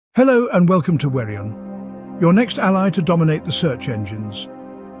Hello and welcome to Werion, your next ally to dominate the search engines.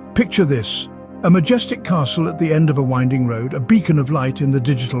 Picture this, a majestic castle at the end of a winding road, a beacon of light in the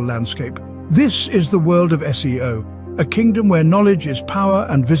digital landscape. This is the world of SEO, a kingdom where knowledge is power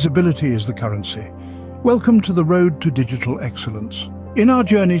and visibility is the currency. Welcome to the road to digital excellence. In our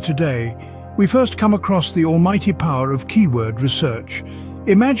journey today, we first come across the almighty power of keyword research.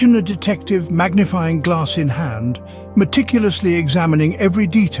 Imagine a detective, magnifying glass in hand, meticulously examining every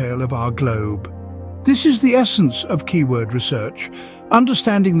detail of our globe. This is the essence of keyword research,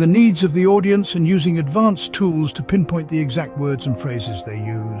 understanding the needs of the audience and using advanced tools to pinpoint the exact words and phrases they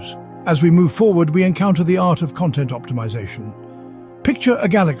use. As we move forward, we encounter the art of content optimization. Picture a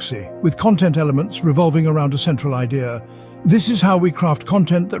galaxy with content elements revolving around a central idea. This is how we craft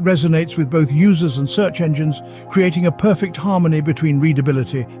content that resonates with both users and search engines, creating a perfect harmony between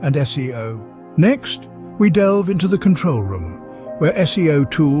readability and SEO. Next, we delve into the control room, where SEO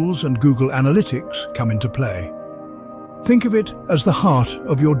tools and Google Analytics come into play. Think of it as the heart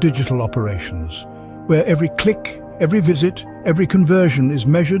of your digital operations, where every click, every visit, every conversion is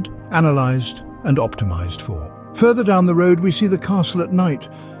measured, analyzed, and optimized for. Further down the road, we see the castle at night,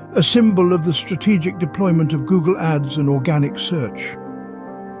 a symbol of the strategic deployment of Google Ads and organic search.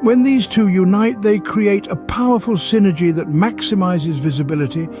 When these two unite, they create a powerful synergy that maximizes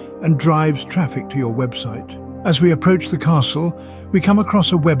visibility and drives traffic to your website. As we approach the castle, we come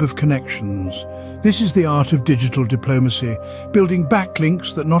across a web of connections. This is the art of digital diplomacy, building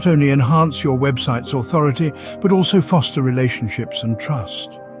backlinks that not only enhance your website's authority, but also foster relationships and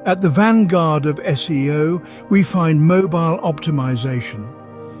trust. At the vanguard of SEO, we find mobile optimization.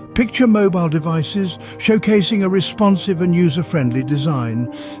 Picture mobile devices showcasing a responsive and user-friendly design.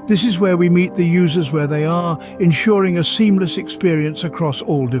 This is where we meet the users where they are, ensuring a seamless experience across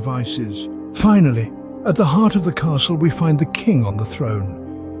all devices. Finally, at the heart of the castle, we find the king on the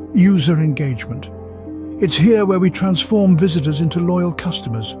throne: user engagement. It's here where we transform visitors into loyal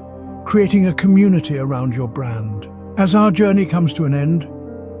customers, creating a community around your brand. As our journey comes to an end,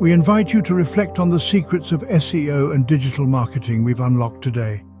 we invite you to reflect on the secrets of SEO and digital marketing we've unlocked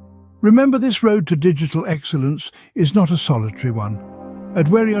today. Remember, this road to digital excellence is not a solitary one. At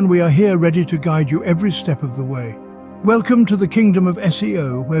Werion, we are here ready to guide you every step of the way. Welcome to the kingdom of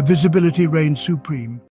SEO, where visibility reigns supreme.